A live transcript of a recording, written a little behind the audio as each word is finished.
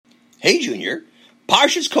Hey, Junior,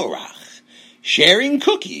 Parshas Korach, sharing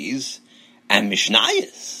cookies, and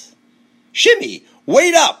Mishnayos. Shimmy,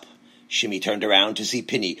 wait up! Shimmy turned around to see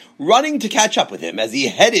Penny running to catch up with him as he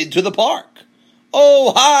headed to the park.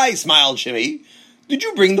 Oh, hi, smiled Shimmy. Did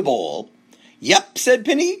you bring the bowl? Yep, said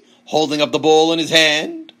Penny, holding up the bowl in his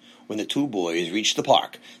hand. When the two boys reached the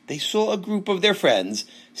park, they saw a group of their friends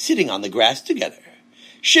sitting on the grass together.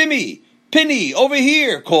 Shimmy, Penny, over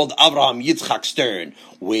here, called Avraham Yitzchak Stern,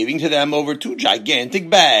 waving to them over two gigantic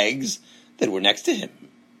bags that were next to him.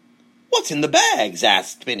 What's in the bags?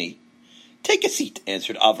 Asked Penny. Take a seat,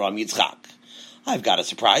 answered Avraham Yitzchak. I've got a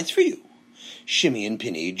surprise for you. Shimmy and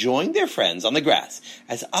Penny joined their friends on the grass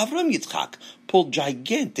as Avraham Yitzchak pulled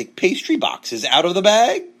gigantic pastry boxes out of the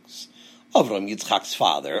bags. Avraham Yitzchak's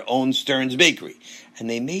father owned Stern's Bakery, and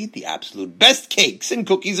they made the absolute best cakes and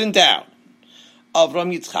cookies in town.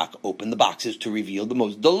 Avraham Yitzchak opened the boxes to reveal the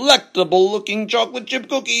most delectable-looking chocolate chip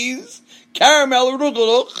cookies, caramel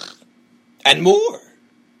rugelach, and more.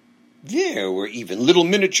 There were even little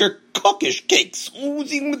miniature cookish cakes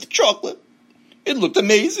oozing with chocolate. It looked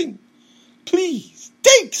amazing. Please,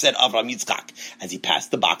 take, said Avraham Yitzchak, as he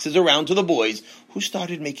passed the boxes around to the boys, who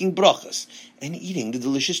started making brachas and eating the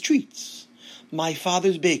delicious treats. My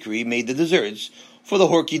father's bakery made the desserts for the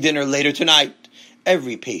horky dinner later tonight.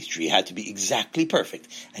 Every pastry had to be exactly perfect,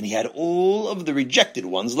 and he had all of the rejected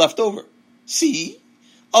ones left over. See?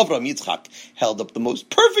 Avraham Yitzchak held up the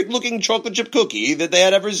most perfect-looking chocolate chip cookie that they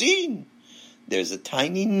had ever seen. There's a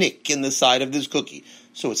tiny nick in the side of this cookie,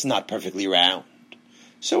 so it's not perfectly round.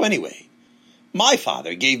 So anyway, my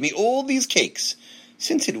father gave me all these cakes,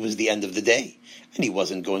 since it was the end of the day, and he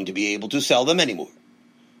wasn't going to be able to sell them anymore.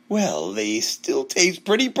 Well, they still taste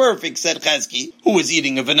pretty perfect, said Chesky, who was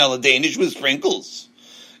eating a vanilla Danish with sprinkles.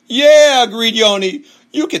 Yeah, agreed Yoni.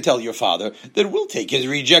 You can tell your father that we'll take his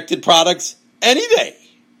rejected products any day.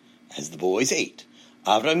 As the boys ate,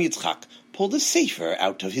 Avraham Yitzchak pulled a sefer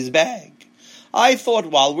out of his bag. I thought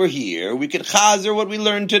while we're here, we could chazer what we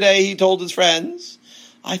learned today, he told his friends.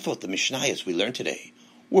 I thought the Mishnayos we learned today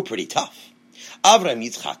were pretty tough. Avraham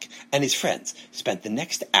Yitzchak and his friends spent the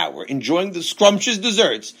next hour enjoying the scrumptious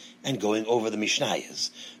desserts and going over the Mishnayos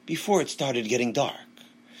before it started getting dark.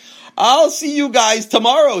 I'll see you guys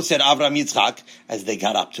tomorrow, said Avraham Yitzchak as they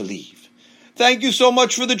got up to leave. Thank you so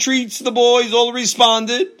much for the treats, the boys all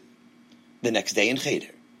responded. The next day in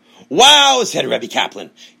Cheder. Wow, said Rebbe Kaplan.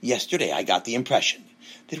 Yesterday I got the impression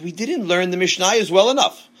that we didn't learn the Mishnayos well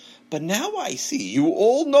enough, but now I see you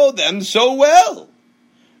all know them so well.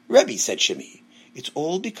 Rebbe, said Shimmy, it's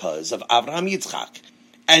all because of Avraham Yitzchak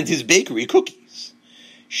and his bakery cookies.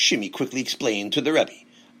 Shimmy quickly explained to the Rebbe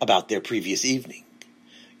about their previous evening.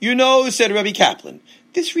 You know, said Rebbe Kaplan,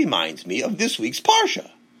 this reminds me of this week's Parsha.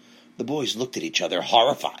 The boys looked at each other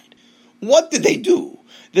horrified. What did they do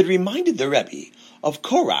that reminded the Rebbe of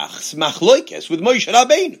Korach's machloikes with Moshe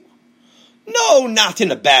Rabbeinu? No, not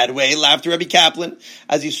in a bad way, laughed Rebbe Kaplan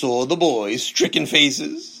as he saw the boys' stricken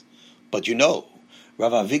faces. But you know,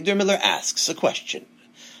 Rav Avigdor Miller asks a question.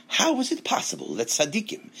 How was it possible that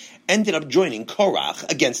Tzaddikim ended up joining Korach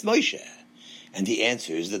against Moshe? And he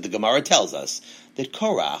answers that the Gemara tells us that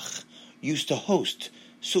Korach used to host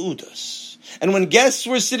Seudos. And when guests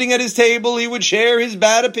were sitting at his table, he would share his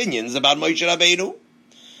bad opinions about Moshe Rabbeinu.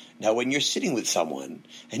 Now, when you're sitting with someone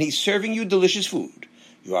and he's serving you delicious food,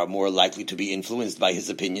 you are more likely to be influenced by his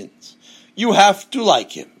opinions. You have to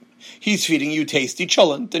like him. He's feeding you tasty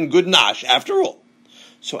cholent and good nash after all.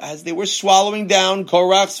 So as they were swallowing down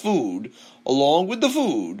Korach's food, along with the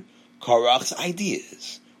food, Korach's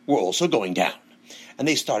ideas were also going down. And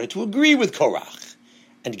they started to agree with Korach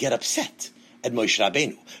and get upset at Moshe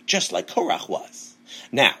Rabbeinu, just like Korach was.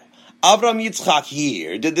 Now, Avraham Yitzchak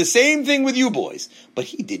here did the same thing with you boys, but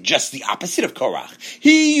he did just the opposite of Korach.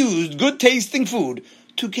 He used good-tasting food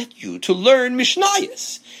to get you to learn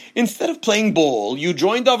Mishnayos. Instead of playing ball, you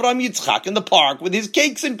joined Avraham Yitzchak in the park with his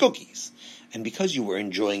cakes and cookies. And because you were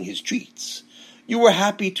enjoying his treats, you were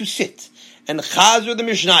happy to sit and chazer the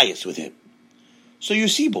Mishnayos with him. So you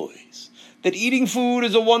see, boys, that eating food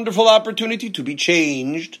is a wonderful opportunity to be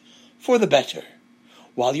changed for the better.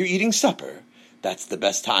 While you're eating supper, that's the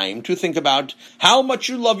best time to think about how much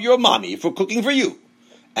you love your mommy for cooking for you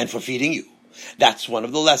and for feeding you. That's one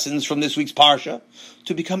of the lessons from this week's Parsha,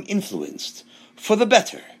 to become influenced for the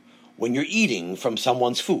better when you're eating from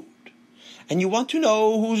someone's food. And you want to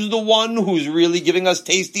know who's the one who's really giving us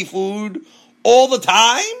tasty food all the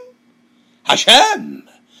time? Hashem!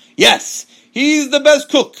 Yes, he's the best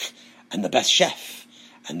cook and the best chef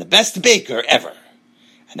and the best baker ever.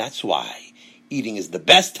 And that's why eating is the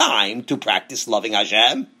best time to practice loving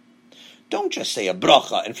Hashem. Don't just say a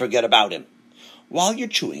bracha and forget about him. while you're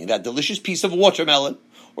chewing that delicious piece of watermelon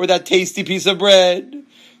or that tasty piece of bread,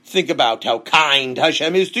 think about how kind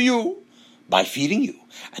Hashem is to you by feeding you.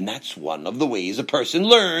 And that's one of the ways a person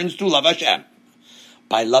learns to love Hashem,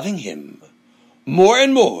 by loving Him more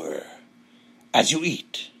and more as you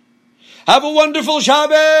eat. Have a wonderful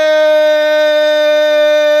Shabbos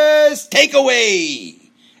takeaway.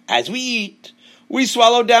 As we eat, we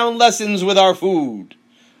swallow down lessons with our food.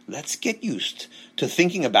 Let's get used to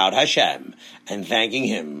thinking about Hashem and thanking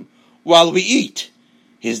Him while we eat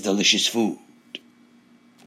His delicious food.